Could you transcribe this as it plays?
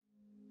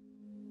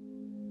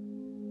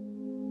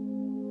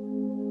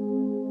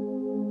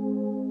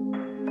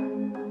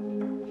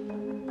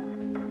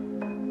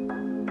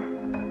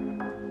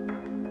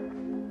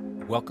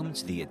Welcome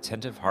to the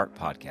Attentive Heart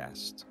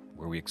Podcast,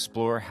 where we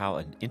explore how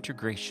an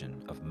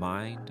integration of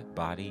mind,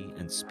 body,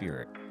 and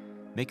spirit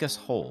make us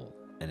whole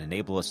and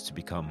enable us to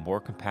become more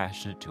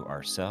compassionate to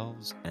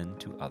ourselves and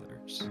to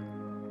others.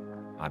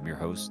 I'm your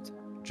host,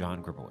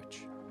 John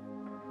Gribowich.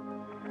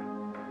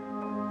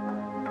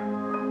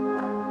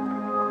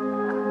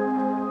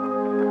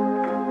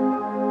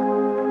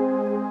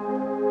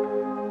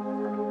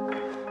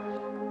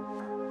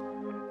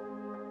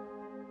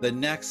 The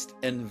next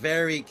and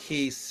very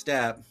key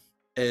step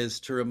is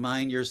to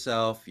remind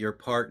yourself your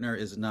partner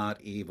is not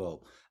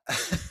evil.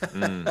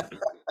 I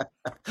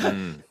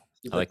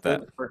like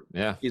that.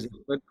 Yeah. She's a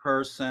good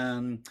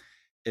person.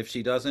 If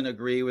she doesn't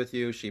agree with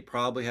you, she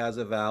probably has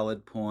a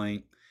valid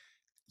point.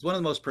 It's one of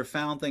the most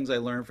profound things I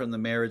learned from the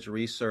marriage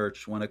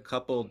research. When a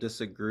couple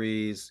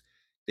disagrees,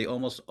 they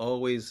almost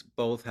always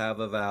both have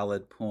a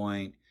valid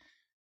point.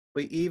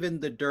 But even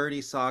the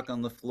dirty sock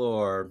on the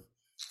floor,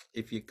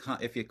 if you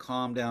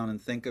calm down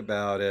and think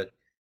about it,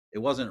 it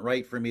wasn't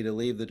right for me to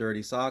leave the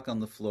dirty sock on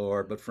the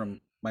floor. But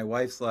from my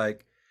wife's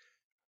like,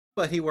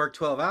 but he worked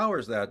 12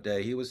 hours that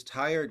day. He was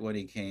tired when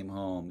he came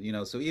home.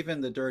 So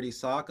even the dirty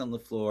sock on the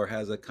floor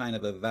has a kind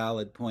of a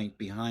valid point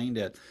behind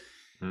it.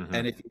 Mm-hmm.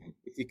 And if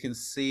you can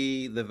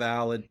see the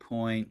valid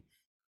point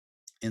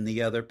in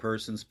the other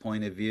person's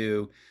point of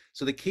view.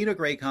 So the key to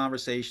great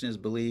conversation is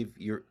to believe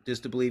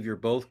you're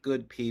both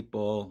good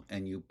people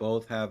and you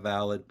both have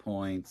valid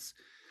points.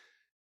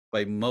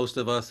 By most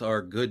of us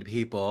are good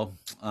people.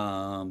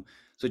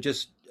 So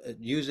just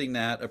using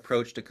that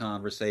approach to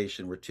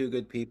conversation. We're two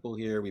good people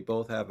here. We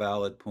both have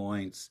valid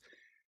points.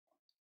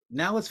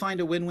 Now let's find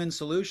a win-win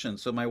solution.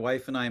 So my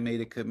wife and I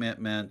made a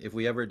commitment. If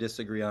we ever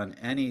disagree on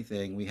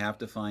anything, we have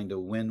to find a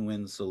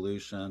win-win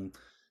solution,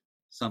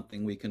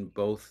 something we can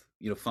both,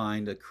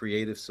 find a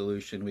creative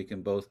solution we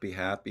can both be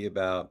happy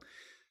about.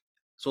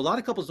 So a lot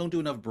of couples don't do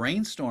enough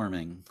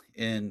brainstorming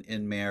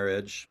in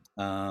marriage.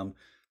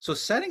 So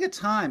setting a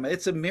time,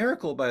 it's a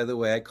miracle, by the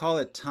way. I call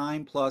it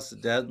time plus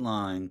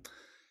deadline.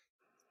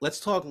 Let's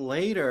talk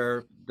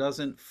later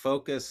doesn't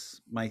focus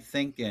my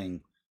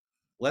thinking.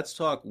 Let's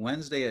talk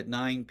Wednesday at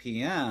 9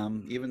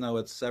 p.m., even though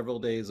it's several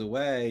days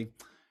away.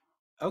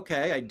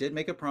 Okay, I did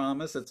make a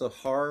promise. It's a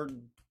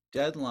hard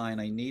deadline.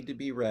 I need to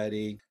be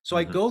ready. So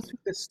I go through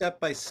this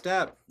step by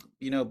step,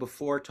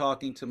 before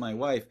talking to my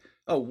wife.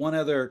 Oh, one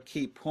other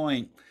key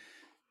point,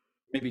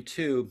 maybe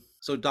two.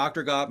 So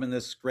Dr. Gottman,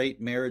 this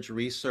great marriage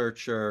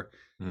researcher,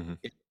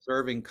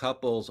 observing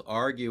couples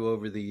argue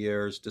over the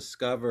years,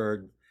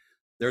 discovered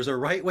there's a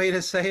right way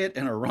to say it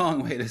and a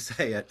wrong way to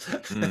say it.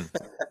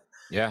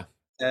 Yeah.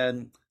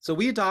 And so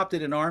we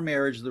adopted in our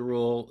marriage the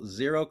rule,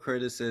 zero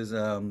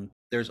criticism.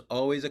 There's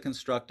always a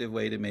constructive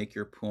way to make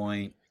your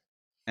point.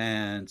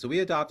 And so we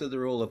adopted the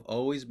rule of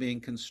always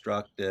being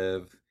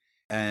constructive.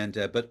 And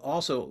but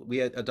also we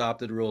had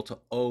adopted a rule to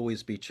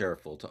always be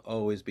cheerful,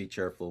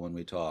 when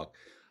we talk.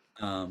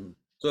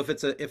 So if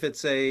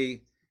it's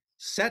a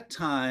set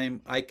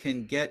time, I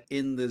can get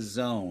in the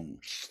zone.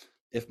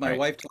 If my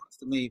wife talks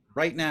to me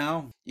right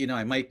now,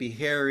 I might be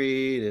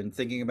harried and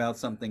thinking about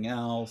something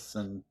else,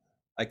 and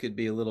I could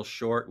be a little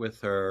short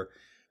with her.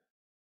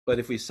 But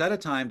if we set a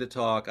time to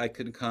talk, I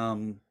can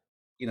come,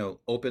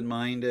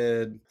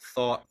 open-minded,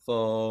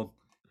 thoughtful.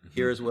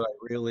 Here's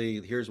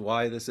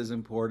why this is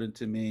important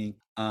to me.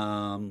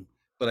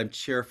 But I'm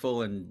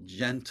cheerful and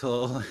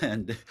gentle,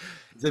 and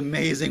it's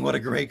amazing what a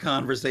great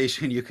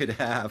conversation you could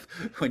have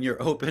when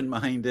you're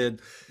open-minded.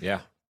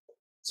 Yeah.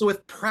 So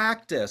with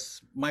practice,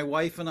 my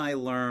wife and I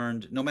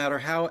learned, no matter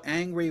how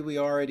angry we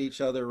are at each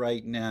other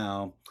right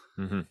now,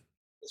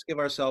 let's give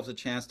ourselves a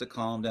chance to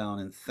calm down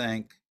and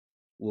think.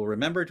 We'll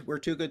remember we're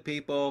two good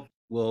people.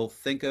 We'll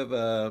think of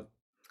a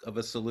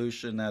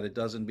solution that it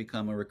doesn't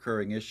become a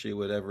recurring issue,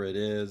 whatever it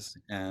is,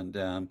 and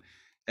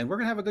we're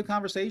gonna have a good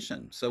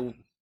conversation. So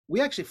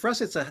for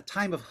us, it's a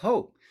time of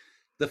hope.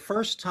 The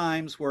first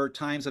times were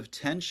times of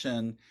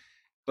tension,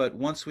 but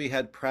once we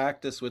had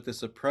practice with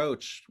this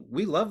approach,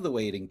 we love the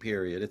waiting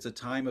period. It's a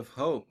time of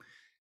hope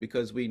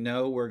because we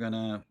know we're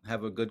gonna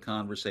have a good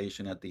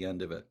conversation at the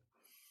end of it.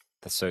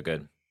 That's so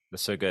good.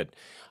 That's so good.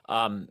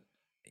 I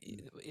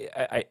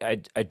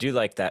do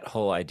like that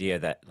whole idea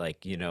that,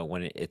 like,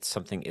 when it's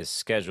something is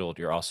scheduled,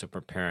 you're also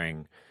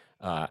preparing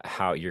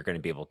how you're going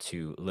to be able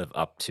to live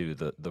up to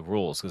the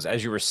rules. Because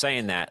as you were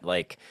saying that,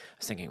 like, I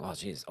was thinking, well,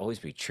 geez, always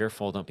be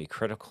cheerful, don't be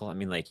critical. I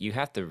mean, like, you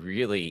have to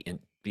really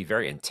be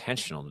very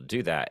intentional to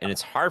do that, and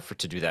it's hard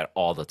to do that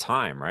all the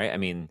time, right? I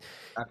mean,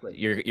 Exactly.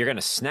 you're going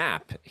to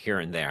snap here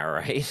and there,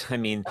 right? I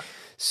mean,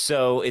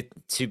 so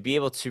to be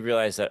able to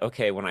realize that,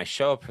 okay, when I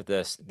show up for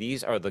this,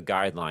 these are the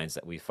guidelines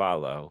that we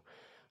follow.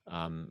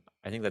 I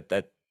think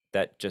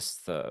that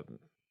just I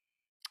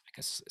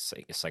guess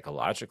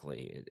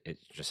psychologically, it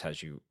just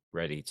has you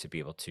ready to be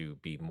able to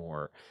be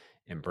more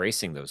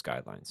embracing those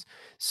guidelines.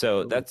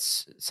 So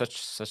that's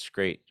such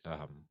great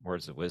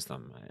words of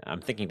wisdom.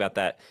 I'm thinking about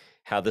that,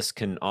 how this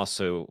can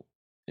also,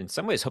 in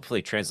some ways,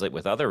 hopefully translate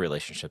with other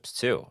relationships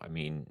too. I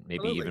mean,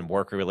 maybe even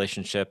work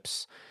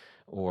relationships,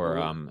 or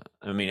Well,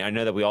 I mean, I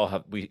know that we all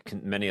have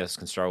many of us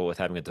can struggle with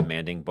having a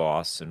demanding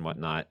boss and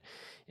whatnot,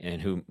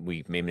 and who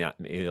we may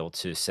not be able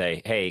to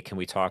say, hey, can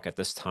we talk at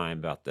this time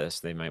about this?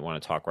 They might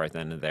want to talk right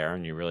then and there,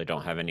 and you really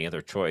don't have any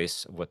other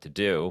choice of what to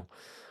do.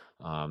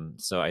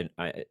 So I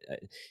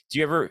do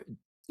you ever,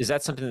 is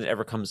that something that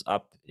ever comes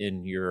up uh,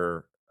 in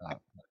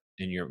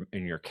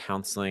your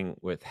counseling,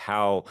 with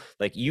how,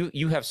 like,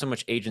 you have so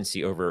much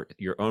agency over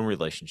your own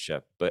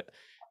relationship, but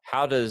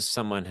how does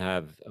someone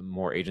have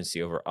more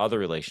agency over other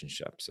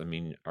relationships? I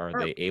mean, are sure.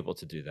 they able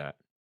to do that?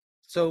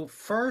 So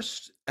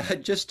first,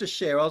 just to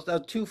share, I'll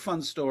have two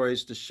fun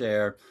stories to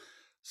share.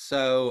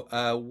 So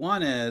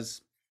one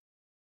is,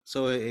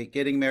 so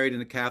getting married in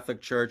the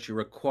Catholic Church, you're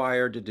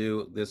required to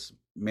do this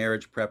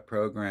marriage prep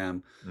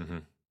program. Hmm.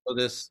 So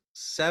this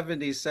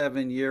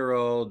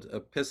 77-year-old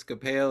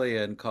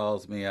Episcopalian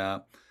calls me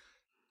up.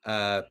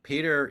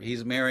 Peter,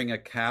 he's marrying a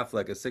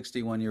Catholic, a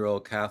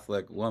 61-year-old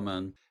Catholic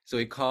woman. So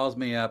he calls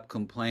me up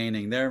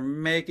complaining, they're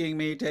making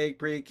me take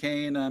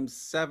pre-cane. I'm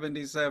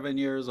 77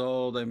 years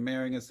old. I'm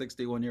marrying a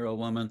 61-year-old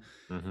woman.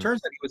 Hmm. Turns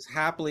out he was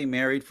happily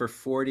married for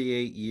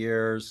 48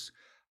 years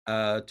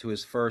to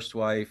his first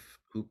wife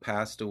who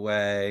passed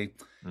away.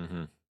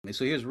 Hmm.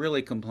 So he was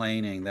really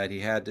complaining that he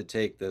had to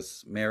take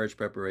this marriage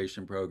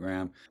preparation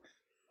program.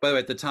 By the way,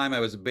 at the time I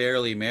was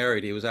barely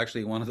married. He was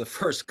actually one of the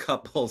first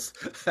couples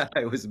that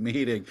I was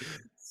meeting. Yeah.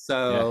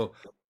 So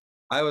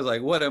I was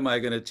like, what am I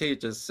going to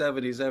teach a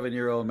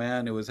 77-year-old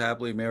man who was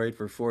happily married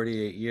for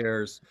 48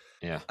 years?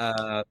 Yeah.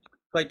 Uh,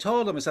 so I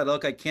told him, I said,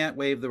 look, I can't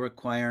waive the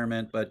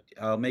requirement, but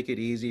I'll make it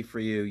easy for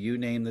you. You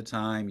name the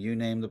time, you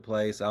name the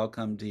place, I'll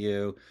come to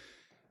you.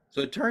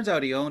 So it turns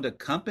out he owned a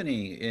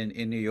company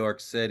in New York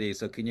City.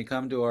 So can you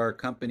come to our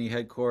company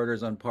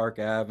headquarters on Park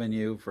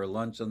Avenue for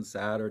lunch on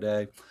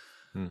Saturday?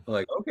 Mm.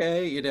 Like,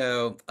 okay,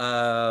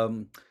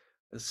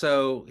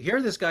 so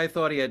here this guy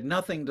thought he had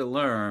nothing to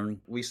learn.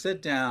 We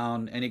sit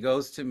down and he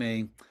goes to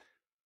me,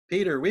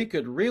 Peter, we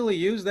could really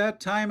use that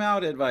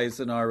timeout advice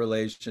in our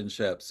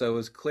relationship. So it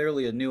was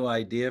clearly a new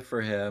idea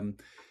for him.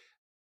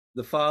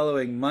 The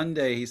following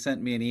Monday, he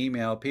sent me an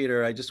email.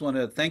 Peter, I just want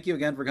to thank you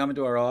again for coming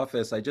to our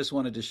office. I just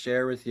wanted to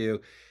share with you.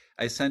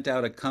 I sent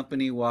out a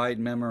company-wide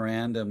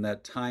memorandum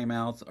that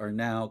timeouts are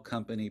now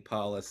company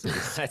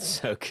policies. That's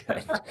so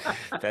good.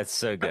 That's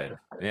so good.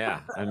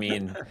 Yeah. I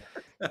mean,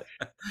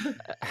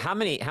 how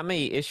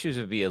many issues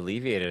would be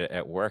alleviated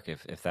at work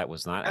if that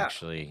was not Yeah.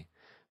 actually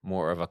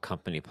more of a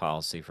company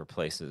policy for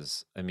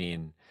places? I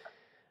mean,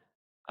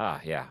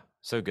 yeah,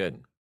 so good,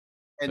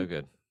 so And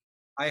good.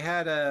 I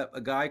had a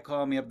guy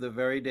call me up the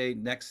very day,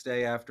 next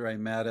day after I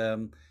met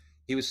him.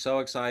 He was so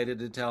excited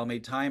to tell me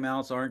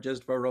timeouts aren't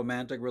just for a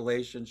romantic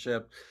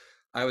relationship.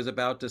 I was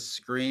about to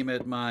scream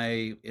at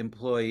my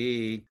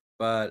employee,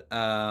 but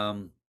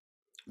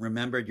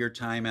remembered your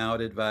timeout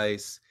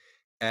advice.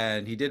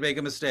 And he did make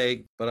a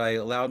mistake, but I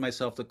allowed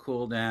myself to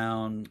cool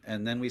down.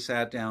 And then we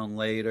sat down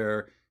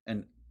later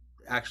and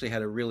actually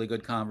had a really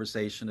good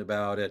conversation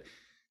about it.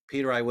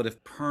 Peter, I would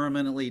have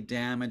permanently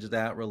damaged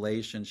that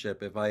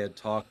relationship if I had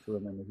talked to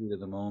him in the heat of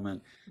the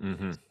moment.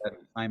 Hmm. That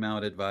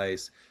timeout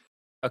advice.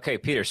 Okay,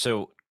 Peter.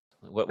 So,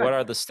 what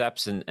are the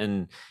steps,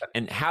 and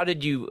how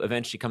did you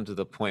eventually come to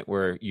the point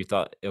where you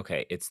thought,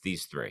 okay, it's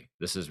these three.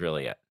 This is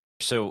really it.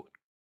 So,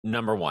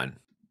 number one.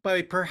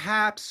 But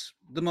perhaps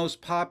the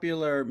most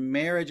popular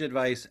marriage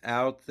advice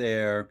out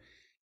there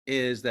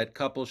is that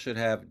couples should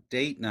have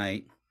date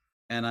night.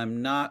 And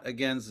I'm not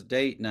against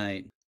date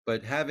night,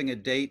 but having a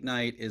date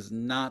night is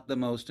not the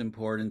most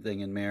important thing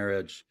in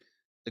marriage.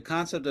 The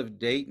concept of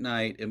date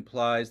night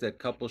implies that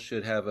couples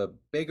should have a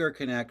bigger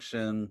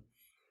connection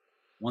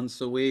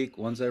once a week,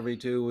 once every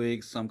 2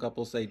 weeks. Some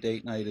couples say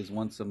date night is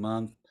once a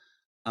month.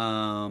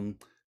 Um,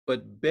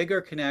 but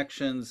bigger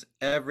connections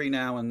every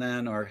now and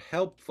then are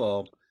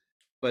helpful,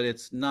 but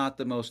it's not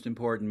the most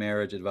important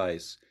marriage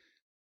advice.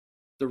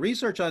 The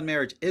research on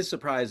marriage is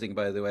surprising,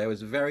 by the way. I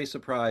was very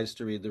surprised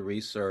to read the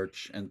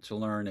research and to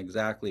learn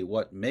exactly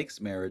what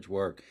makes marriage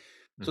work.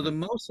 So, the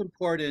Hmm. most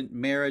important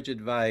marriage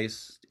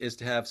advice is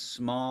to have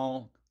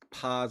small,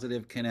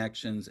 positive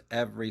connections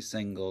every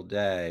single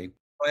day.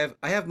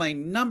 I have my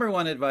number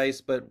one advice,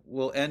 but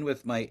we'll end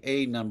with my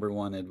number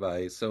one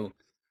advice. So,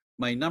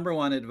 my number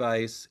one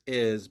advice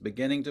is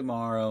beginning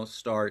tomorrow,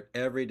 start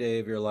every day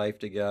of your life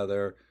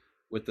together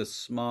with a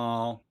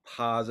small,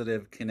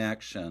 positive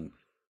connection,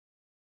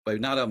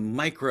 but not a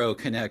micro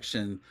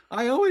connection.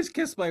 I always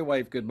kiss my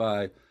wife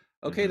goodbye.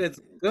 Okay, Hmm. that's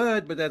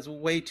good, but that's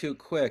way too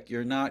quick.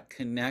 You're not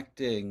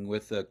connecting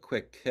with a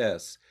quick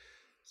kiss.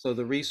 So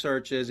the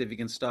research is if you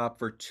can stop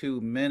for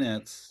 2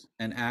 minutes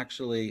and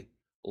actually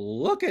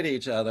look at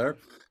each other,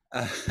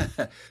 uh,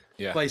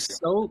 Yeah. by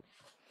so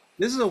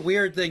this is a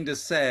weird thing to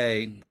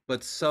say,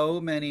 but so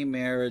many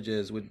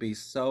marriages would be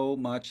so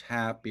much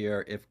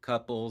happier if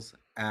couples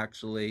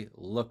actually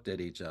looked at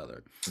each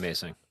other.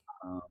 Amazing.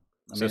 Um,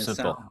 I So mean, it sounds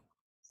simple.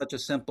 such a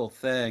simple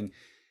thing.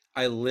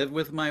 I lived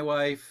with my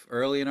wife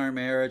early in our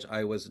marriage.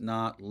 I was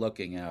not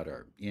looking at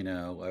her.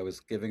 I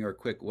was giving her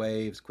quick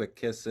waves, quick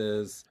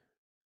kisses.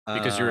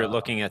 Because you Uh, were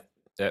looking at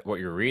what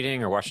you're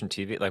reading or watching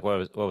TV. Like,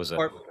 what was it?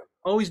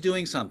 always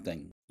doing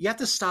something. You have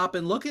to stop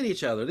and look at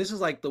each other. This is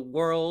like the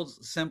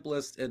world's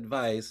simplest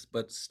advice,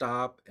 but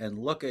stop and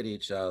look at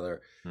each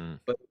other. Mm,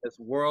 But this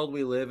world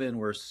we live in,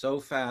 we're so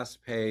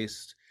fast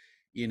paced,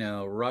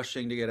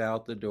 rushing to get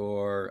out the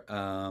door.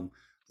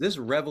 This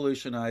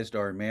revolutionized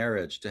our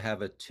marriage to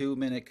have a 2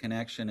 minute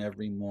connection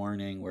every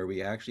morning where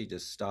we actually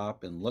just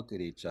stop and look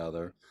at each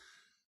other.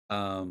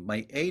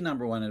 My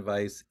number one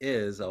advice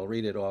is I'll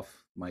read it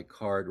off my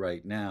card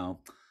right now.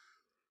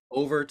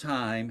 Over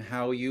time,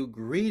 how you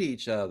greet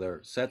each other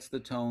sets the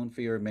tone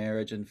for your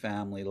marriage and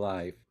family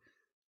life.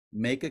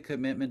 Make a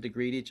commitment to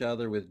greet each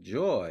other with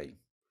joy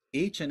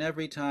each and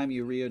every time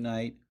you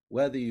reunite,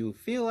 whether you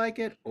feel like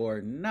it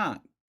or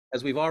not.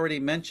 As we've already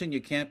mentioned,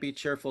 you can't be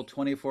cheerful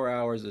 24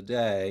 hours a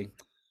day.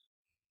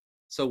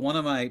 So,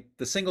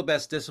 the single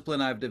best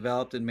discipline I've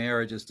developed in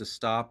marriage is to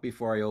stop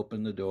before I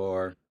open the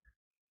door.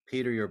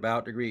 Peter, you're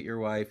about to greet your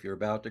wife, you're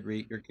about to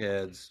greet your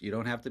kids. You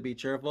don't have to be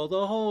cheerful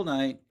the whole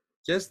night,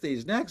 just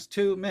these next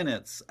 2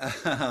 minutes.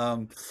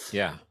 um,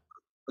 yeah.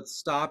 but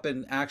stop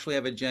and actually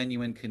have a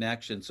genuine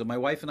connection. So my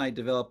wife and I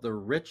developed the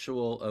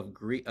ritual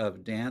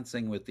of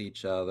dancing with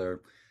each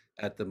other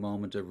at the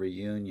moment of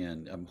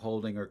reunion. I'm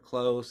holding her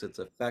close, it's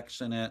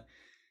affectionate,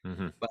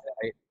 Hmm. but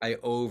I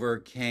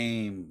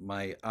overcame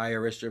my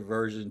Irish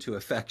aversion to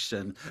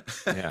affection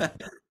Yeah.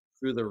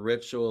 through the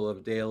ritual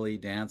of daily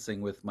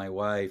dancing with my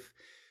wife.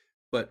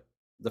 But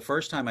the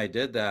first time I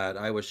did that,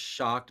 I was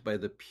shocked by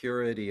the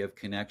purity of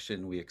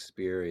connection we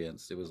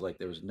experienced. It was like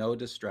there was no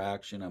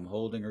distraction. I'm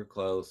holding her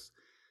close.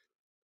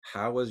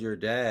 How was your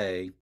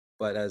day?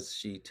 But as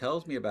she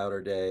tells me about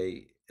her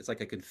day, it's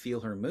like I can feel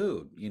her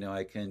mood.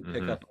 I can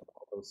pick Hmm. up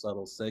all those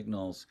subtle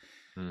signals.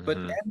 But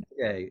Hmm.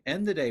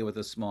 end the day with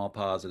a small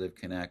positive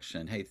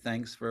connection. Hey,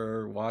 thanks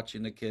for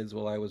watching the kids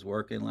while I was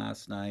working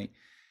last night.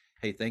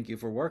 Hey, thank you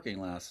for working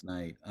last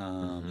night. So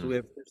Hmm. we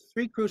have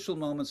three crucial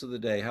moments of the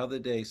day: how the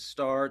day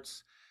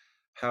starts,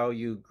 how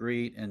you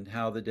greet, and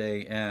how the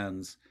day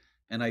ends.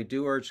 And I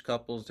do urge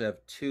couples to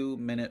have 2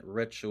 minute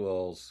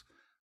rituals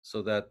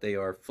so that they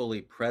are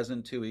fully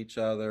present to each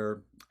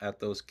other at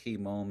those key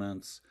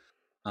moments.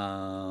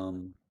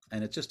 And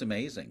it's just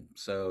amazing.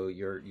 So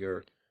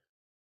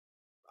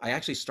I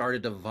actually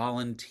started to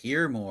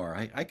volunteer more.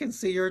 I can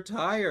see you're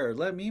tired.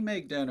 Let me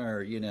make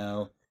dinner.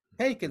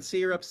 Hey, can see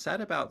you're upset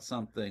about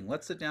something.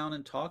 Let's sit down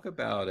and talk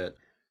about it.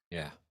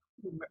 Yeah.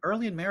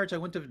 Early in marriage, I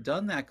wouldn't have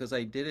done that because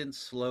I didn't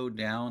slow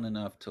down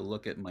enough to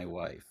look at my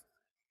wife.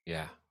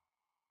 Yeah.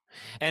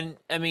 And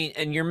I mean,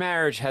 and your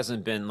marriage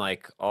hasn't been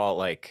like all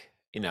like,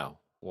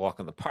 walk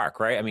in the park,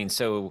 right? I mean,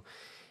 so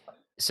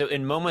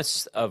in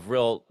moments of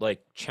real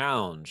like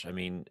challenge, I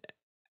mean,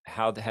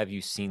 how have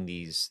you seen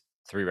these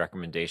three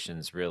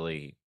recommendations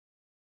really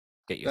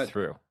get you Good.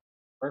 through?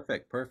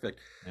 Perfect. Perfect.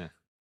 Yeah.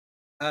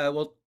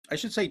 Well, I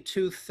should say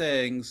two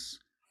things.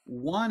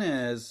 One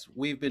is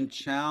we've been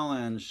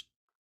challenged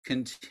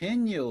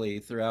continually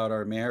throughout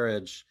our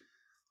marriage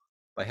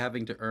by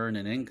having to earn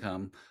an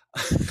income.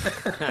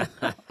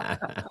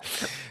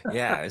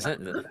 Yeah,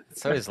 isn't it?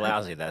 It's always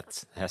lousy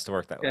that has to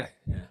work that Yeah. way.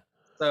 Yeah.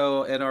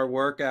 So, and our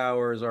work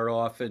hours are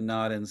often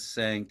not in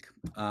sync.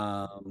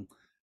 Um,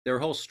 there were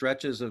whole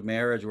stretches of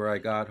marriage where I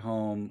got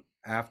home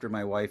after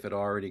my wife had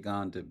already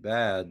gone to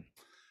bed.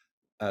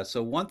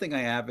 So one thing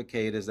I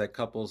advocate is that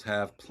couples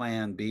have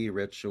Plan B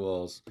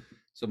rituals.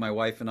 So my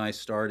wife and I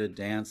started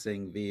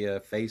dancing via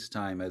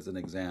FaceTime as an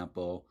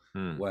example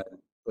Hmm. when we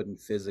couldn't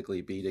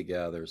physically be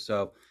together.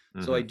 So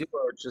I Hmm. do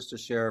urge just to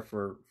share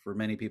for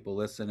many people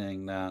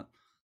listening that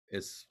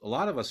it's a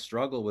lot of us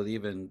struggle with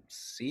even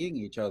seeing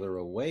each other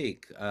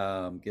awake,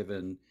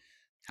 given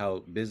how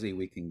busy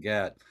we can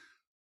get.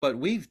 But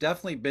we've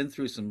definitely been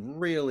through some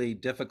really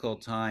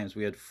difficult times.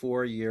 We had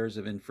 4 years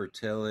of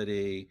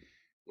infertility,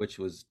 which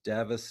was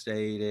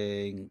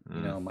devastating.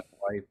 Mm. My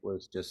wife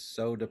was just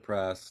so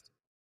depressed.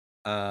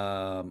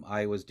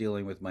 I was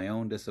dealing with my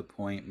own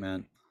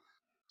disappointment.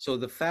 So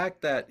the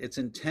fact that it's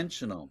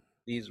intentional,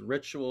 these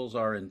rituals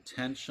are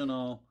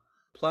intentional.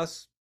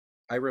 Plus,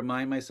 I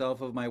remind myself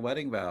of my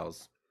wedding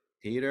vows.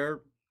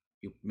 Peter,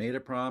 you made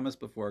a promise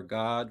before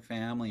God,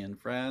 family, and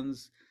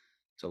friends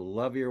to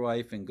love your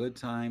wife in good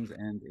times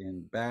and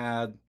in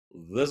bad.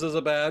 This is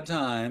a bad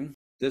time.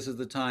 This is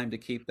the time to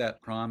keep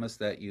that promise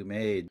that you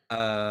made.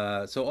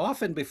 So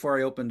often before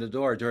I opened the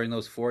door during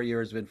those 4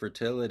 years of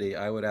infertility,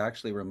 I would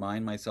actually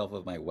remind myself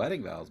of my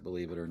wedding vows,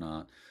 believe it or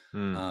not.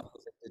 Mm.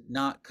 It did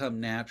not come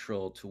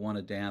natural to want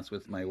to dance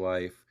with my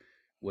wife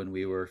when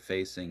we were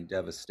facing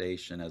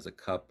devastation as a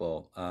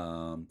couple.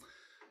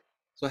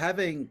 So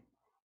having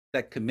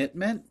that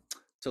commitment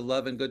to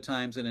love in good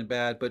times and in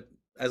bad. But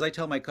as I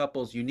tell my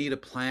couples, you need a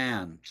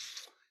plan.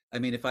 I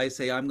mean, if I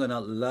say I'm going to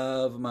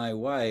love my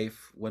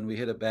wife when we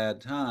hit a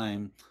bad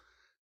time,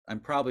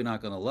 I'm probably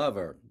not going to love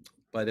her.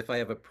 But if I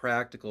have a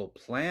practical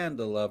plan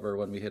to love her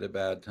when we hit a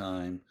bad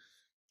time,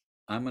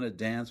 I'm going to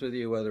dance with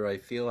you whether I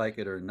feel like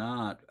it or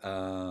not.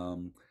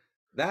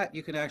 That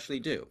you can actually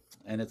do,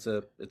 and it's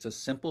a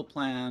simple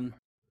plan.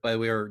 But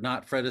we are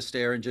not Fred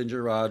Astaire and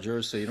Ginger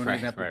Rogers, so you don't Right,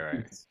 even have to, right,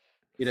 right.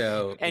 you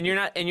know. And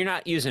you're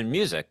not using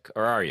music,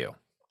 or are you?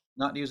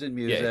 not using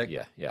Yeah, music.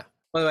 yeah, yeah.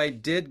 But I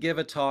did give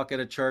a talk at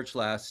a church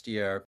last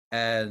year,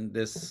 and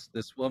this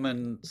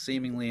woman,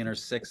 seemingly in her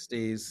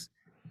 60s,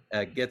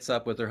 gets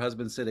up with her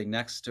husband sitting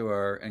next to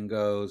her and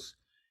goes,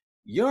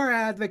 "You're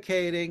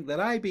advocating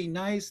that I be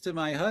nice to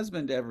my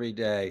husband every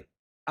day.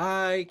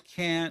 I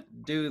can't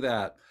do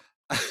that."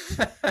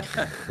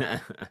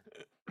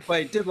 But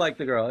I did like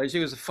the girl. She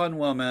was a fun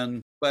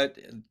woman, but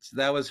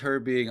that was her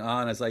being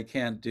honest. I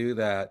can't do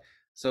that.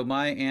 So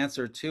my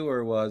answer to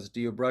her was, "Do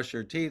you brush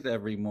your teeth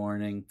every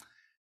morning?"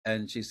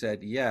 And she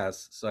said,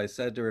 "Yes." So I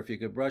said to her, "If you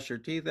could brush your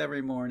teeth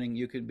every morning,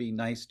 you could be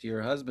nice to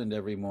your husband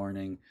every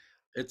morning."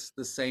 It's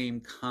the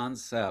same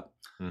concept.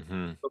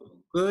 Hmm.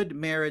 Good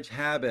marriage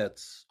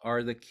habits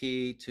are the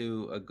key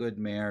to a good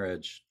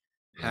marriage.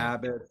 Yeah,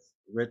 Habits,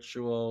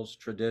 rituals,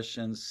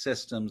 traditions,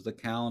 systems. The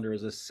calendar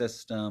is a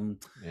system.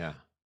 yeah,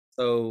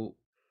 So,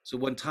 so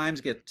when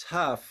times get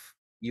tough,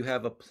 you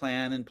have a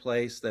plan in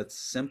place that's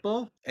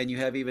simple, and you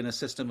have even a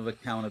system of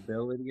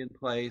accountability in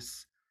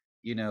place,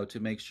 to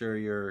make sure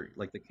you're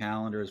like the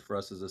calendar is for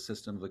us as a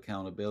system of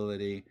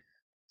accountability.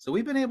 So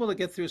we've been able to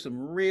get through some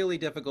really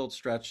difficult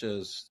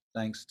stretches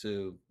thanks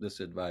to this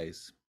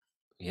advice.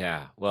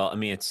 yeah. Well, I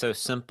mean, it's so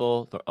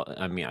simple.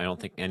 I mean, I don't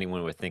think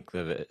anyone would think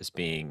of it as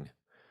being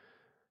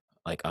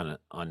like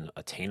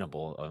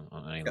unattainable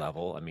on any Yeah,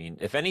 level. I mean,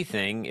 if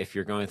anything, if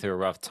you're going through a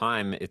rough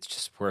time, it's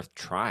just worth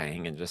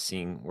trying and just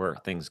seeing where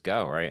things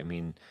go, right? I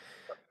mean,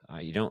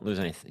 you don't lose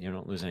anything. You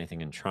don't lose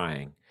anything in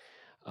trying.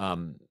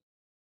 Um,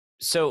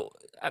 so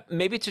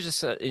maybe to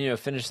just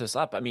finish this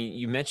up. I mean,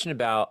 you mentioned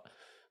about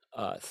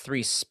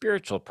three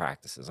spiritual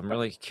practices. I'm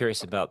really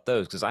curious about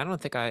those because I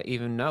don't think I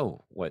even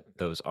know what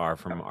those are yeah.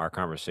 from our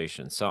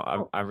conversation. So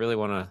Oh, I really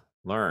want to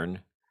learn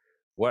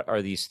what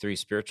are these three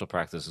spiritual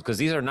practices because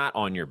these are not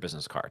on your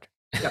business card.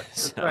 yeah,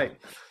 that's So. right.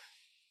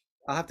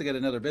 I'll have to get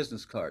another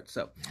business card.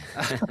 So,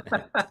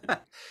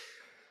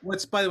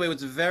 by the way,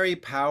 what's very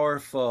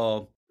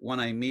powerful when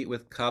I meet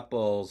with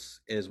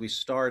couples is we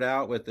start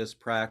out with this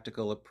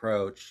practical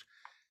approach,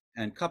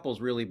 and couples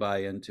really buy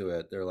into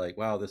it. They're like,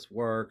 wow, this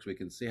works. We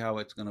can see how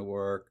it's going to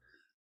work.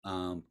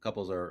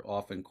 Couples are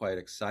often quite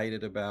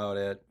excited about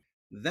it.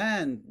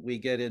 Then we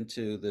get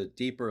into the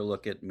deeper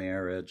look at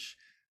marriage.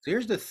 So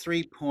here's the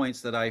 3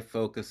 points that I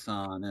focus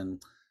on,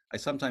 and I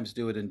sometimes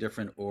do it in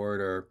different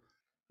order.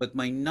 But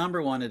my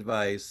number one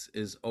advice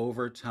is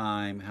over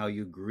time, how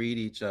you greet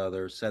each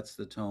other sets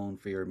the tone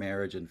for your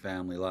marriage and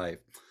family life.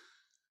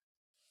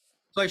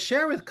 So I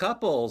share with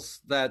couples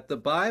that the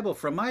Bible,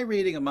 from my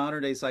reading of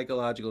modern day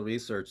psychological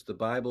research, the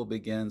Bible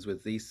begins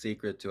with the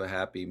secret to a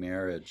happy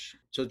marriage.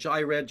 So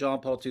I read John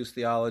Paul II's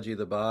Theology of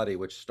the Body,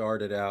 which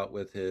started out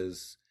with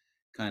his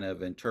kind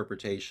of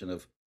interpretation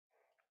of,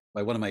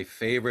 by one of my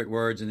favorite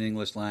words in the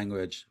English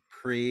language,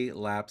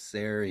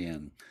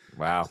 prelapsarian.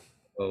 Wow.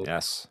 So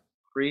Yes.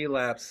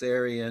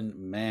 prelapsarian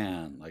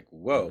man, like,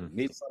 whoa, Hmm.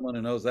 meet someone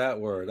who knows that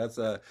word. That's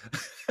a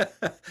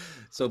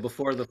so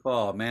before the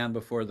fall, man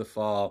before the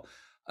fall.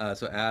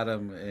 So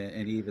Adam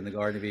and Eve in the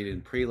Garden of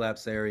Eden,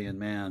 prelapsarian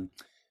man.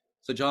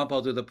 So John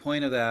Paul II, the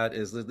point of that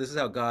is that this is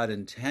how God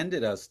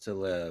intended us to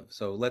live.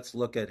 So let's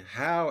look at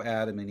how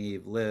Adam and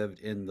Eve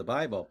lived in the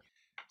Bible.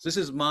 So this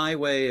is my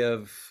way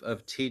of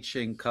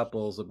teaching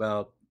couples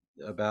about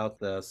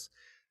this.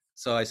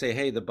 So I say,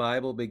 hey, the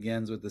Bible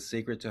begins with the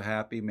secret to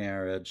happy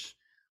marriage.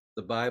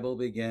 The Bible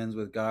begins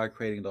with God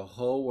creating the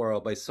whole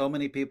world. By so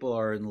many people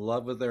are in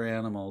love with their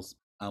animals.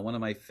 One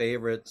of my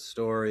favorite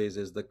stories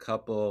is the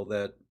couple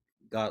that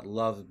got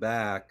love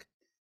back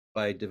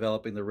by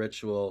developing the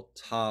ritual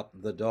top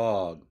the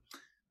dog.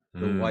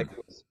 Mm.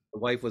 The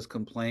wife was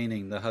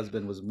complaining. The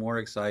husband was more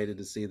excited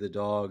to see the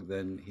dog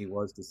than he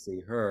was to see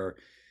her.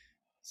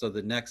 So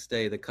the next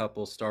day, the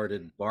couple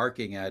started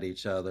barking at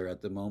each other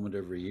at the moment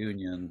of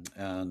reunion,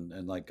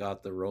 and like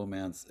got the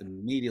romance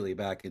immediately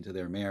back into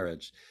their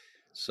marriage.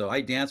 So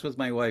I dance with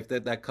my wife.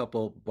 That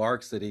couple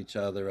barks at each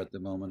other at the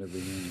moment of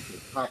reunion. So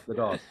top the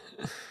dog.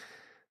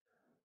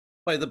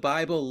 But the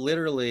Bible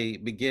literally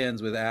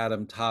begins with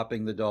Adam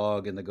topping the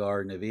dog in the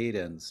Garden of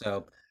Eden.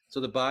 So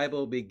the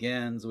Bible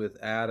begins with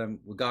Adam,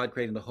 with God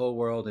creating the whole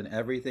world and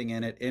everything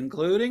in it,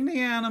 including the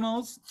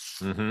animals.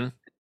 Hmm.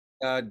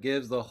 God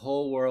gives the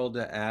whole world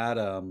to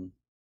Adam.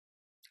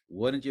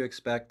 Wouldn't you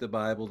expect the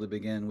Bible to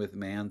begin with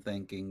man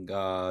thanking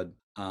God?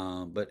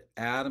 But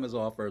Adam is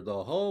offered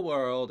the whole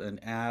world, and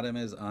Adam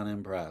is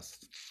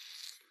unimpressed.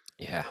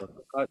 Yeah.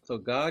 So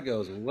God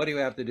goes, what do you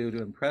have to do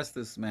to impress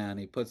this man?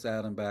 He puts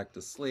Adam back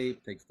to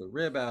sleep, takes the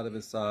rib out of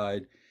his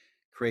side,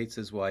 creates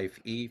his wife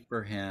Eve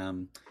for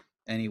him,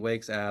 and he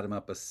wakes Adam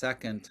up a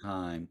second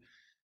time.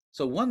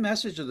 So one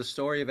message of the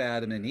story of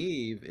Adam and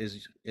Eve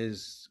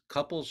is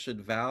couples should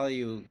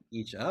value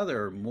each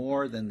other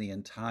more than the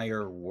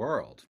entire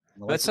world.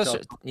 I like That's to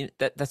such tell,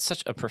 a that's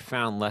such a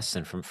profound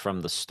lesson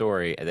from the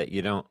story that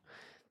you don't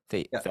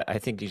yeah, that I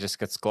think it just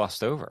gets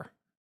glossed over.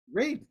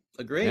 agreed,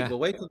 agreed. Yeah. Well,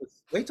 wait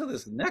till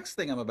this next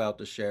thing I'm about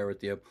to share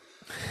with you.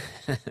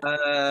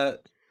 Uh,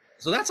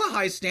 so that's a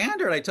high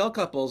standard. I tell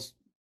couples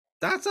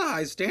that's a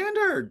high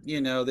standard,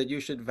 that you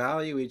should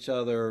value each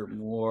other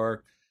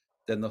more.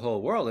 than the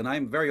whole world. And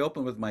I'm very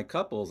open with my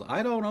couples.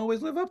 I don't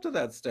always live up to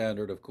that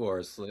standard, of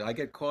course. Like, I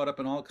get caught up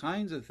in all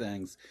kinds of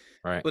things.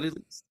 Right. But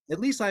at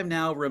least I'm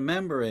now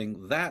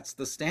remembering that's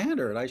the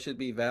standard. I should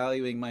be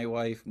valuing my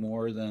wife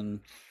more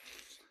than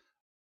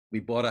we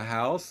bought a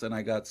house and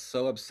I got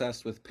so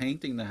obsessed with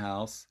painting the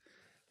house.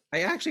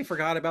 I actually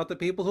forgot about the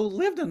people who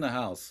lived in the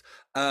house.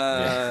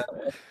 Yeah.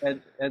 Uh,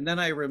 and then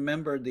I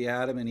remembered the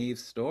Adam and Eve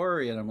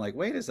story, and I'm like,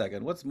 wait a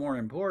second, what's more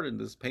important,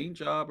 this paint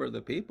job or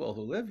the people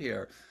who live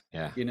here?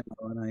 Yeah. You know,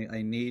 and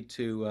I need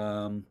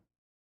to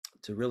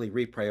really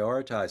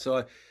reprioritize.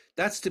 So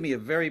that's to me a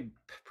very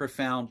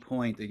profound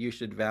point that you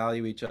should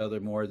value each other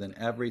more than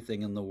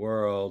everything in the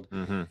world.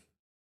 Mm-hmm.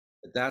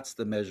 That's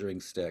the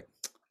measuring stick.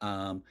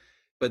 Um,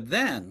 but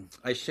then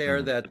I share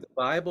Mm-hmm. that the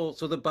Bible,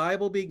 so the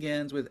Bible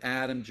begins with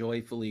Adam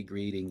joyfully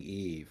greeting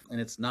Eve, and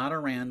it's not a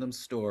random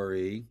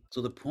story.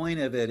 So the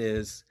point of it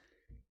is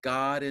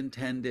God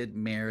intended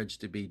marriage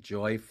to be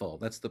joyful.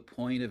 That's the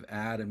point of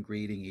Adam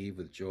greeting Eve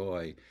with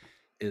joy,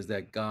 is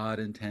that God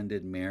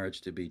intended marriage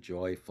to be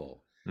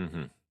joyful.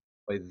 Mm-hmm.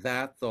 But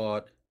that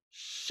thought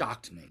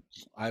shocked me.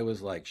 I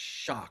was like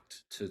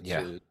shocked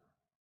Yeah. to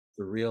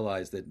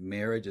realize that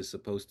marriage is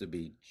supposed to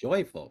be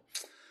joyful.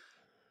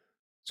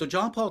 So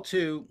John Paul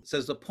II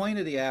says the point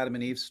of the Adam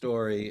and Eve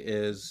story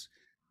is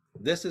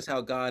this is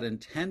how God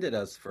intended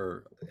us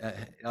for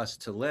us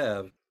to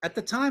live. At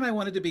the time, I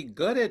wanted to be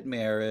good at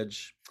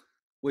marriage,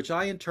 which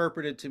I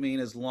interpreted to mean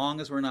as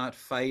long as we're not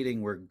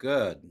fighting, we're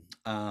good.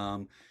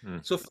 Um,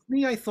 Mm. so for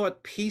me, I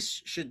thought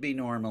peace should be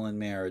normal in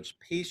marriage.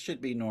 Peace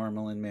should be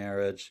normal in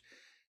marriage.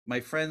 My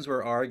friends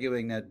were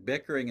arguing that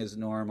bickering is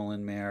normal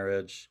in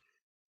marriage.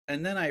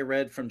 And then I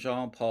read from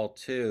John Paul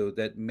II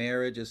that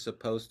marriage is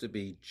supposed to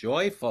be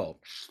joyful,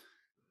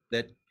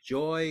 that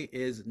joy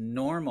is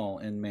normal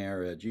in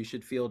marriage. You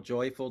should feel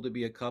joyful to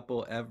be a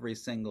couple every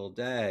single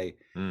day.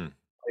 Mm.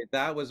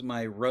 That was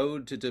my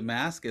road to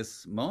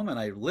Damascus moment.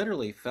 I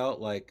literally felt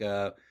like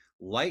a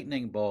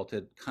lightning bolt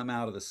had come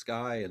out of the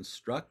sky and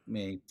struck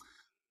me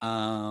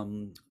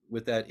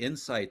with that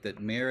insight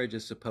that marriage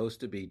is supposed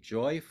to be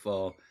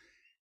joyful.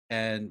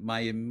 And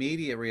my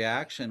immediate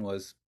reaction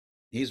was,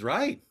 he's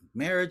right.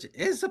 Marriage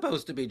is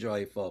supposed to be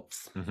joyful.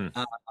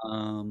 Mm-hmm.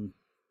 Um,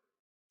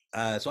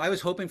 so I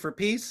was hoping for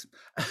peace.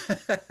 So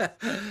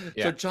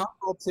Yeah. John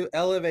Paul II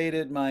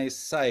elevated my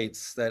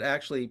sights that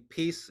actually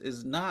peace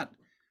is not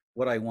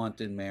what I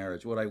want in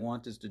marriage. What I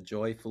want is to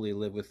joyfully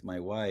live with my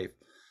wife.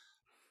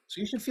 So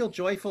you should feel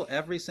joyful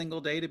every single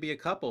day to be a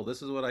couple.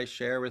 This is what I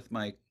share with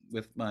my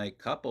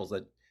couples,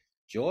 that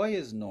joy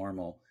is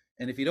normal.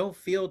 And if you don't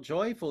feel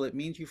joyful, it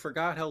means you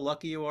forgot how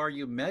lucky you are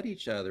you met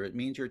each other. It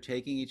means you're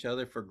taking each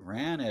other for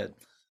granted.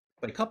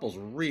 But couples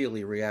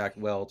really react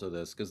well to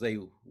this because they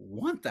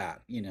want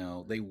that,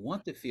 they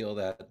want to feel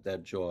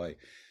that joy.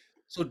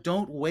 So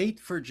don't wait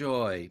for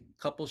joy.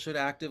 Couples should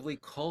actively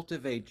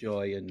cultivate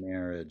joy in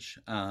marriage.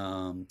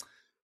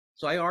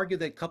 So I argue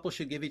that couples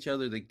should give each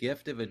other the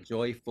gift of a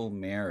joyful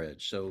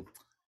marriage. So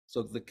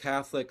the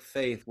Catholic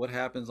faith, what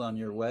happens on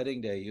your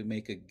wedding day? You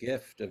make a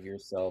gift of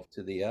yourself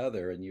to the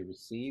other and you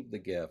receive the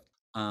gift.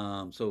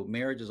 So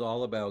marriage is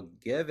all about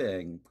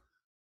giving,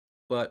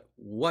 but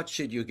what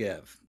should you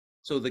give?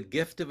 So the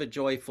gift of a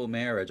joyful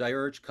marriage. I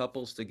urge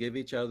couples to give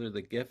each other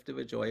the gift of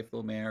a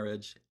joyful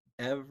marriage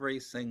every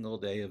single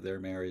day of their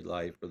married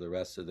life for the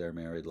rest of their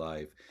married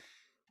life.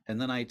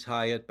 And then I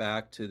tie it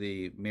back to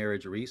the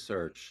marriage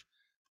research.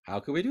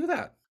 How can we do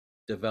that?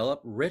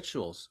 Develop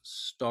rituals.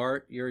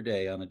 Start your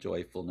day on a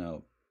joyful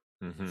note.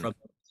 Mm-hmm.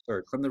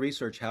 From the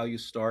research, how you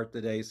start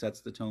the day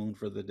sets the tone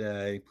for the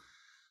day.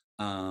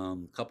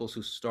 Couples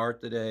who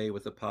start the day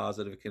with a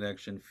positive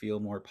connection feel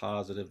more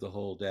positive the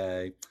whole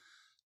day.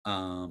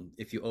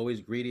 If you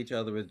always greet each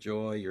other with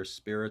joy, your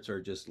spirits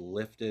are just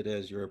lifted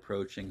as you're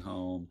approaching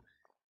home,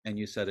 and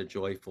you set a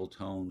joyful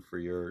tone for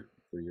your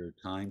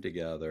time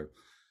together.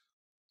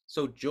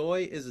 So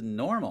joy is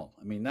normal.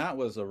 I mean, that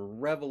was a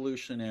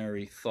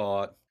revolutionary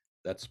thought.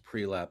 That's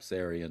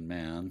prelapsarian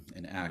man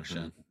in Mm-hmm.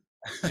 action.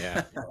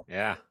 Yeah.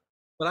 Yeah.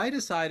 But I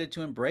decided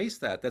to embrace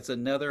that. That's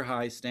another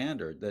high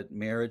standard, that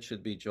marriage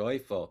should be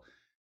joyful.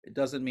 It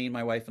doesn't mean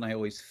my wife and I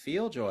always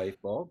feel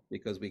joyful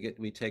because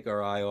we take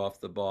our eye off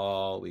the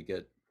ball, we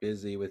get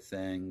busy with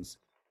things.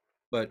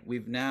 But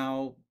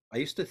I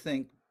used to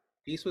think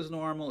peace was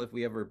normal. If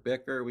we ever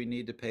bicker, we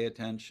need to pay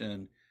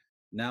attention.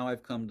 Now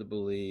I've come to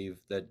believe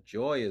that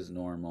joy is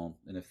normal.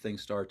 And if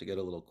things start to get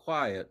a little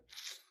quiet,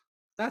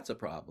 that's a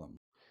problem.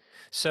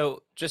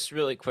 So just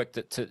really quick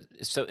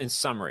so in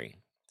summary,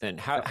 then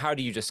Yep. how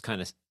do you just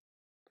kind of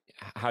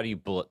how do you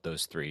bullet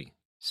those three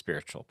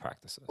spiritual Oh,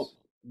 practices?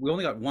 we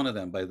only got one of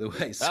them, by the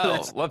way. So Oh,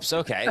 that's whoops.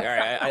 Okay. All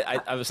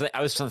right. I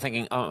was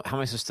thinking, oh, how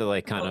am I supposed to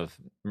like kind of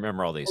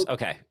remember all these? so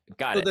Okay.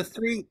 Got so it.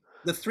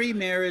 the three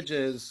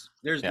marriages,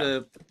 there's Yeah.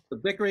 the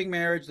bickering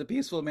marriage, the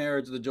peaceful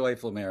marriage, the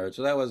joyful marriage.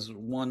 So that was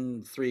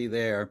 1, 3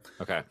 there.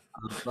 Okay.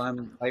 So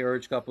I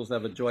urge couples to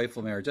have a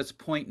joyful marriage. That's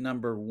point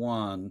number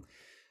one.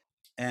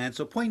 And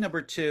so point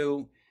number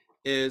two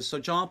is, so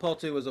John Paul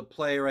II was a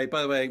playwright.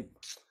 By the way,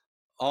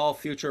 all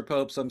future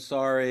popes, I'm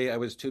sorry. I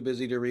was too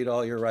busy to read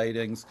all your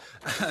writings.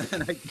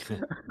 and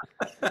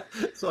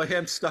so I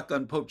am stuck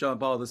on Pope John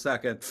Paul II.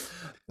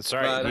 That's all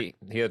right.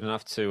 But He had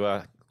enough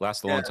to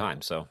last a yeah, long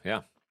time. So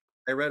yeah,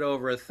 I read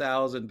over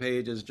 1,000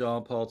 pages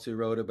John Paul II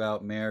wrote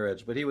about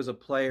marriage, but he was a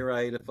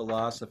playwright, a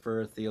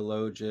philosopher, a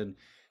theologian,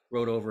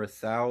 wrote over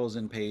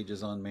 1,000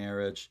 pages on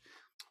marriage.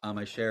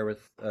 I share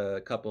with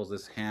couples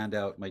this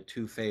handout, my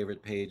two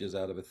favorite pages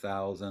out of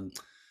 1,000.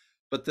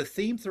 But the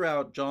theme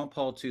throughout John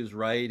Paul II's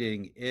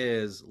writing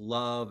is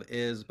love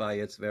is by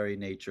its very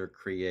nature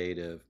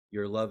creative.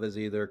 Your love is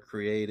either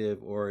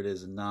creative or it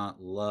is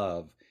not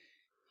love.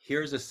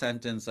 Here's a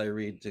sentence I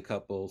read to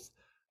couples: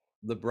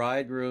 the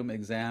bridegroom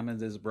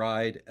examines his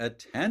bride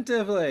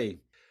attentively,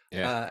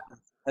 yeah. uh,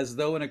 as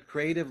though in a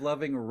creative,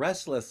 loving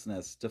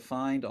restlessness to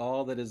find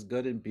all that is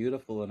good and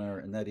beautiful in her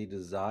and that he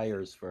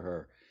desires for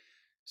her.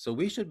 So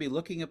we should be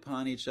looking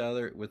upon each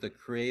other with a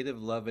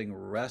creative, loving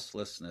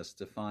restlessness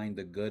to find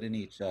the good in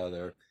each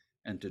other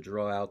and to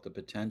draw out the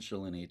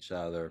potential in each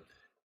other.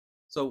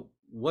 So,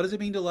 what does it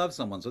mean to love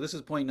someone? So, this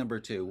is point number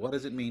two. What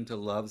does it mean to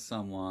love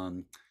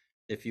someone?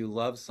 If you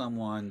love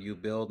someone, you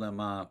build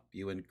them up,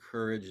 you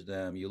encourage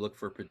them, you look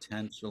for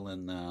potential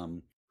in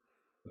them.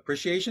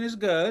 Appreciation is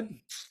good.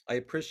 I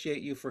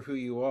appreciate you for who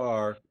you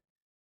are,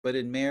 but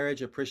in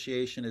marriage,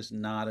 appreciation is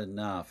not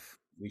enough.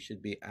 We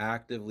should be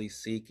actively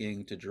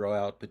seeking to draw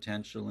out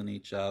potential in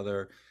each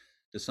other,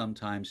 to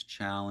sometimes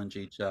challenge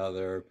each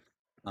other.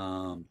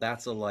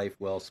 That's a life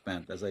well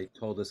spent. As I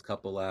told this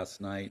couple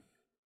last night,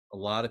 a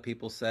lot of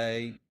people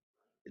say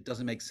it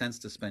doesn't make sense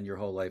to spend your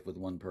whole life with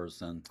one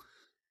person.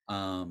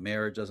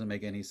 Marriage doesn't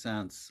make any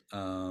sense.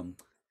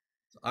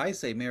 I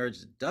say marriage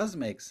does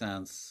make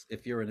sense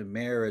if you're in a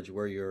marriage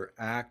where you're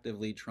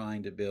actively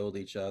trying to build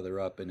each other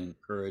up and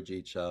encourage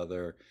each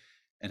other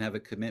and have a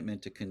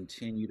commitment to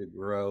continue to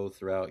grow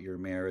throughout your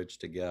marriage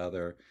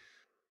together.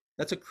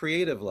 That's a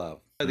creative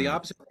love. The Mm,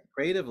 opposite of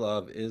creative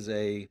love is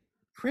a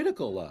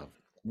critical love.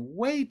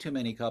 Way too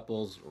many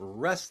couples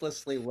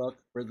restlessly look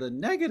for the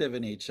negative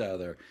in each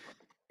other.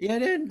 You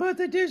didn't put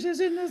the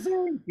dishes in the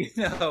sink,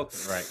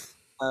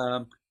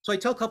 right. So I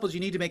tell couples you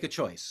need to make a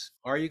choice.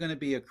 Are you going to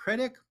be a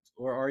critic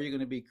or are you going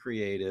to be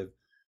creative?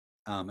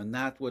 And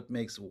that's what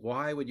makes,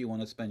 why would you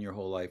want to spend your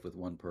whole life with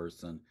one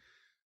person?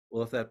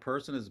 Well, if that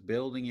person is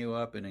building you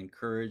up and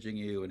encouraging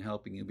you and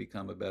helping you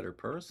become a better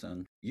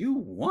person, you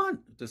want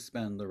to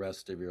spend the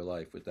rest of your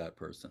life with that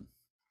person.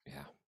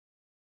 Yeah.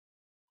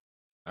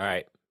 All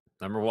right.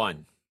 Number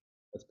one,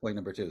 That's point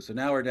number two. So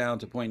now we're down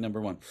to point number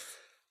one.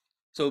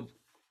 So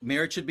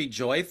marriage should be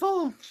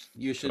joyful.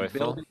 You should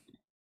build joyful.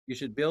 you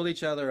should build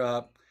each other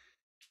up.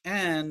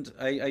 And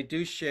I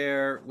do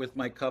share with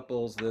my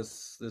couples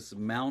this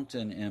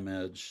mountain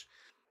image.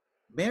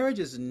 Marriage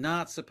is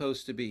not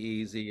supposed to be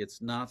easy.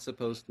 It's not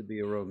supposed to be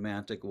a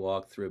romantic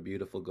walk through a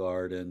beautiful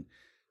garden.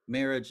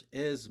 Marriage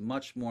is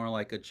much more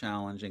like a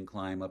challenging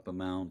climb up a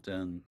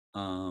mountain.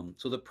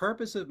 So the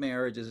purpose of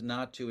marriage is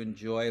not to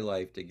enjoy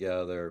life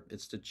together.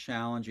 It's to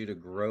challenge you to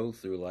grow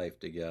through life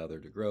together,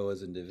 to grow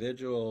as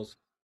individuals,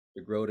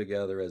 to grow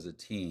together as a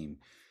team.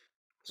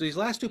 So these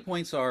last 2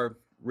 points are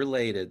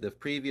related. The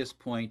previous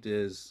point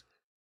is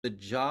the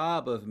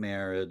job of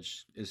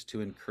marriage is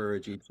to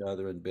encourage each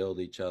other and build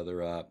each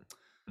other up.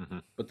 Hmm.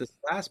 But this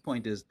last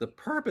point is the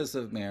purpose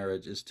of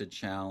marriage is to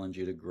challenge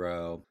you to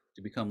grow,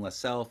 to become less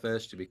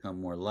selfish, to become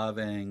more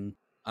loving.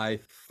 I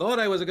thought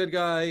I was a good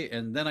guy,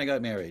 and then I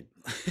got married.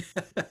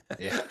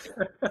 Yeah.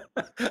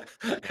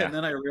 And Yeah.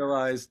 then I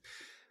realized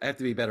I have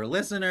to be a better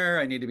listener.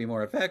 I need to be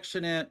more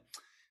affectionate.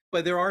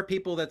 But there are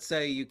people that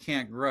say you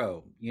can't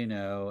grow,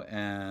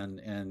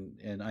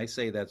 and I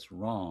say that's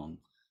wrong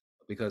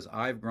because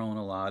I've grown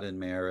a lot in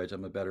marriage.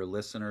 I'm a better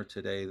listener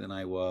today than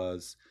I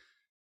was.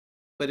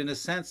 But in a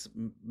sense,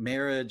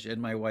 marriage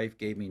and my wife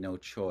gave me no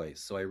choice.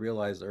 So I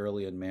realized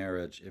early in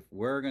marriage, if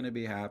we're going to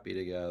be happy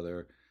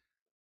together,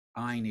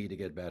 I need to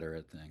get better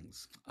at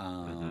things.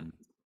 Hmm.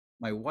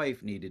 My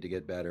wife needed to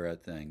get better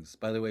at things.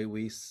 By the way,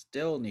 we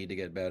still need to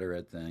get better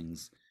at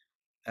things.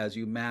 As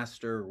you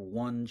master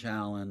one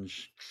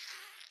challenge,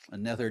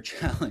 another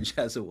challenge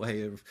has a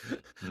way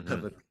Hmm.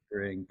 of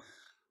appearing.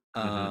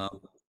 Hmm.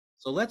 Um,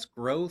 so let's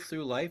grow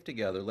through life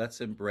together.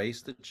 Let's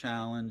embrace the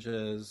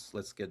challenges.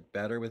 Let's get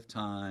better with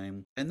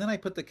time. And then I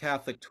put the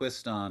Catholic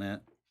twist on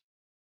it.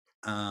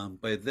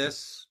 But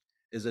this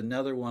is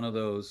another one of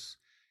those,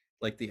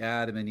 like the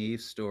Adam and Eve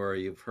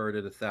story. You've heard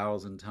it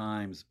 1,000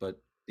 times, but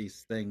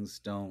these things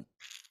don't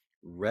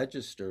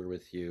register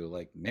with you.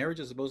 Like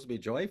marriage is supposed to be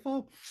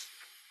joyful.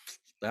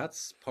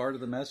 That's part of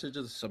the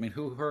messages. I mean,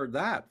 who heard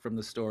that from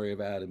the story of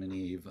Adam and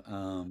Eve?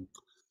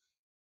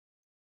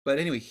 But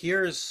anyway,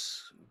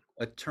 here's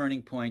a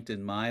turning point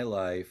in my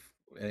life.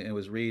 I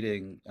was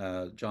reading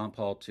John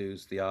Paul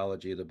II's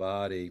Theology of the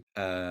Body,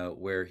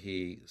 where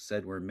he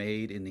said we're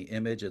made in the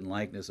image and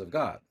likeness of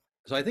God.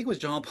 So I think it was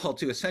John Paul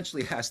II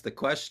essentially asked the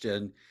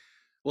question,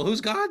 well,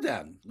 who's God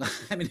then?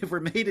 I mean, if we're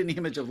made in the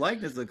image of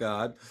likeness of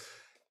God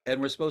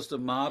and we're supposed to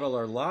model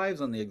our lives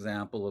on the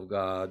example of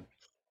God,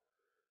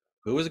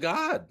 who is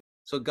God?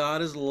 So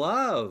God is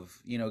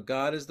love.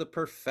 God is the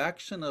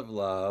perfection of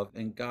love,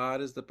 and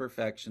God is the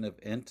perfection of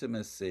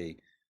intimacy.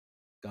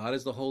 God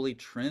is the Holy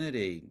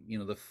Trinity.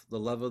 The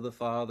love of the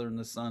Father and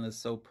the Son is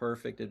so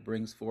perfect, it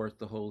brings forth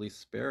the Holy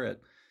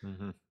Spirit.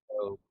 Hmm.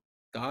 So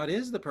God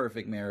is the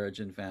perfect marriage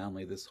and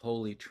family, this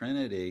Holy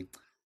Trinity.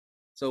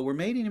 So we're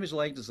made in the image and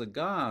likeness of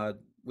God,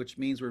 which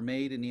means we're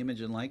made in the image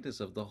and likeness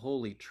of the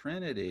Holy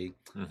Trinity.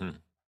 Hmm. We're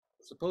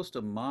supposed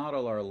to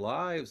model our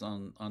lives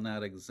on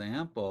that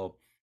example.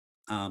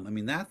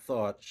 That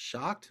thought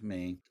shocked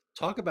me.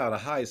 Talk about a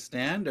high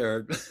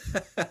standard.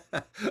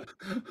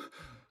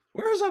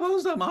 We're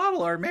supposed to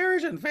model our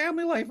marriage and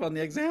family life on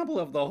the example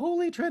of the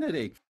Holy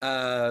Trinity.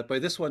 But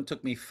this one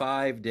took me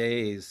 5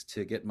 days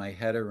to get my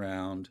head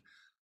around.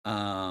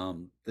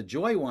 The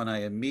joy one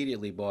I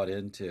immediately bought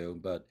into,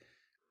 but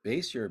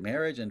base your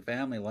marriage and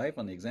family life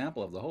on the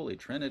example of the Holy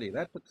Trinity,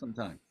 that took some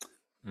time.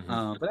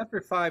 Hmm. But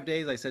after 5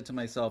 days, I said to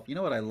myself, you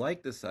know what? I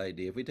like this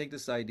idea. If we take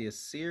this idea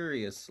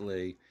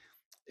seriously,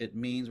 it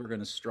means we're going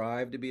to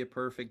strive to be a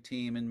perfect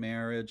team in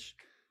marriage.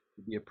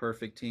 To be a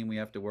perfect team, we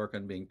have to work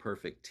on being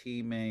perfect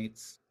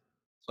teammates.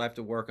 So I have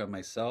to work on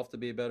myself to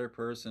be a better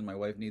person. My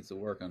wife needs to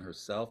work on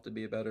herself to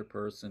be a better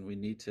person. We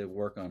need to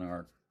work on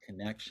our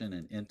connection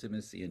and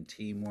intimacy and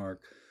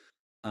teamwork.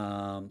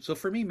 So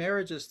for me,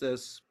 marriage is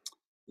this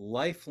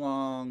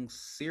lifelong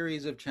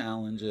series of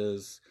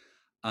challenges.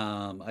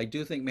 I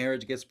do think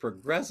marriage gets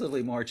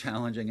progressively more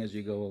challenging as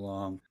you go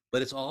along,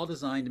 but it's all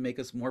designed to make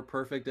us more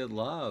perfect at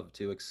love,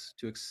 to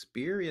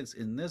experience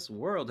in this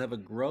world, have a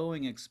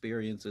growing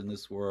experience in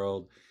this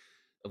world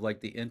of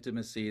like the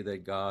intimacy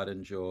that God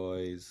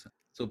enjoys.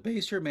 So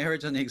base your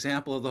marriage on the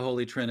example of the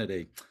Holy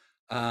Trinity.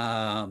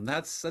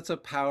 That's a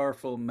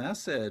powerful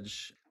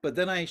message. But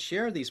then I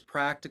share these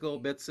practical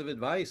bits of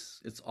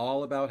advice. It's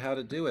all about how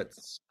to do it.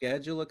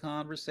 Schedule a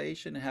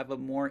conversation, have a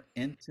more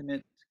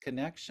intimate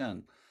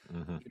connection.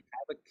 Hmm.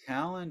 Have a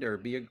calendar,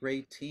 be a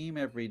great team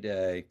every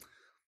day.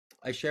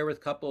 I share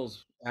with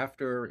couples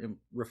after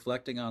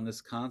reflecting on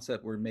this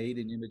concept, we're made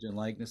in image and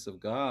likeness of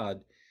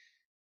God.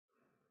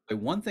 But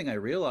one thing I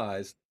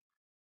realized,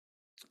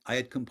 I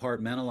had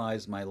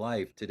compartmentalized my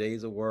life.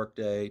 Today's a work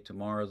day,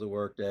 tomorrow's a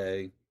work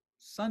day,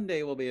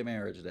 Sunday will be a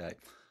marriage day.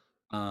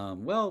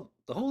 Well,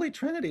 the Holy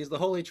Trinity is the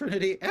Holy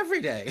Trinity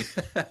every day.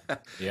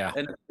 Yeah.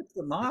 And it's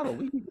the model.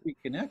 We need to be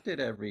connected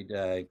every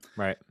day.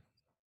 Right.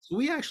 So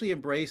we actually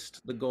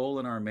embraced the goal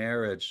in our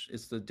marriage.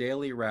 It's the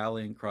daily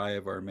rallying cry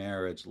of our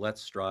marriage.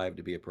 Let's strive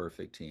to be a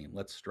perfect team.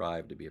 Let's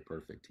strive to be a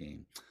perfect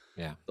team.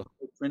 Yeah. The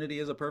Holy Trinity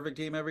is a perfect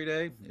team every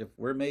day. If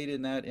we're made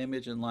in that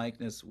image and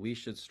likeness, we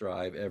should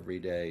strive every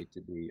day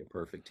to be a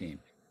perfect team.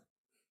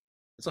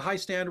 It's a high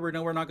standard we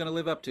know we're not going to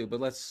live up to,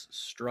 but let's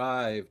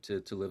strive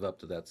to live up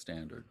to that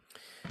standard.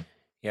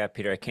 Yeah,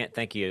 Peter, I can't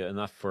thank you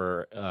enough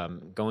for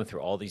going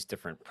through all these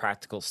different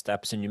practical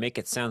steps, and you make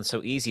it sound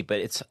so easy. But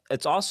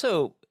it's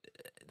also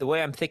the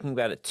way I'm thinking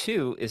about it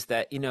too is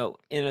that in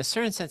a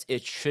certain sense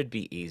it should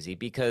be easy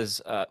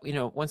because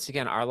once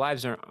again our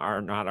lives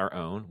are not our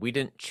own. We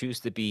didn't choose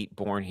to be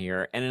born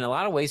here, and in a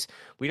lot of ways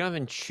we don't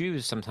even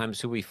choose sometimes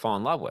who we fall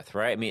in love with.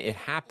 Right? I mean, it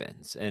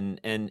happens, and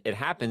it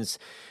happens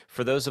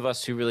for those of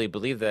us who really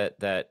believe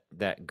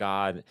that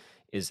God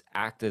is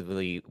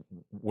actively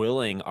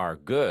willing our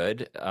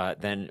good,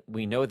 then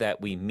we know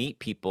that we meet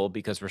people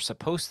because we're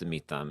supposed to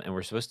meet them and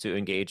we're supposed to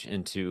engage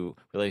into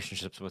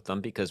relationships with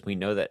them because we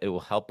know that it will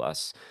help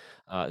us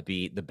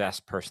be the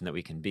best person that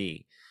we can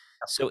be.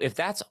 So if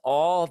that's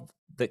all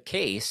the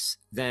case,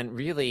 then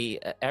really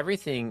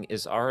everything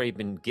has already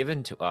been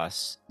given to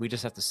us. We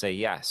just have to say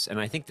yes. And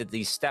I think that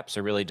these steps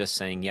are really just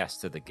saying yes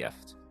to the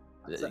gift.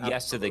 That's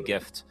Yes to the absolutely.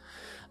 gift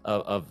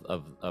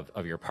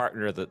of your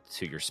partner,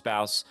 to your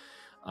spouse.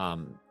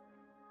 Um,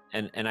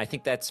 and I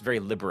think that's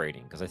very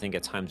liberating because I think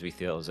at times we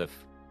feel as if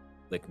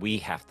like we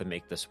have to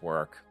make this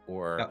work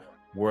or Yeah,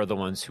 we're the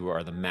ones who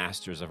are the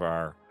masters of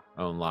our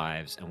own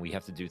lives and we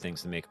have to do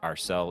things to make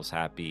ourselves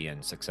happy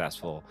and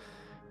successful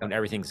yeah, when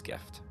everything's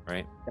gift,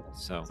 right? yeah,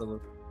 So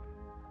absolutely.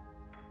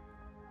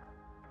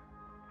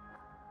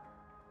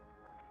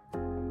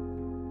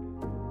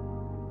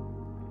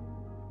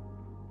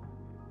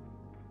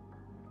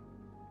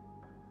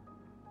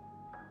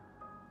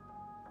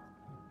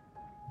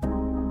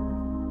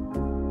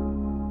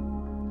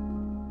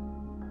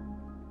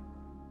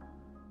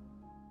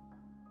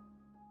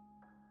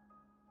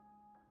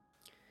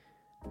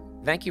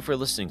 thank you for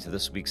listening to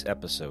this week's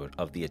episode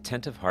of the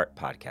Attentive Heart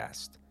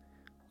Podcast.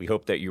 We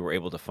hope that you were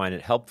able to find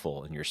it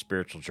helpful in your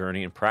spiritual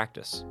journey and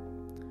practice.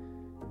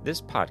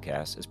 This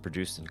podcast is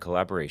produced in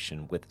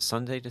collaboration with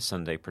Sunday to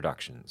Sunday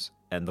Productions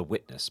and the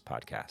Witness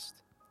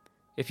Podcast.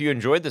 If you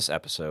enjoyed this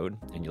episode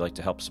and you'd like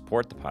to help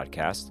support the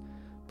podcast,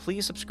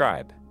 please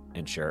subscribe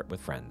and share it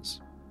with friends.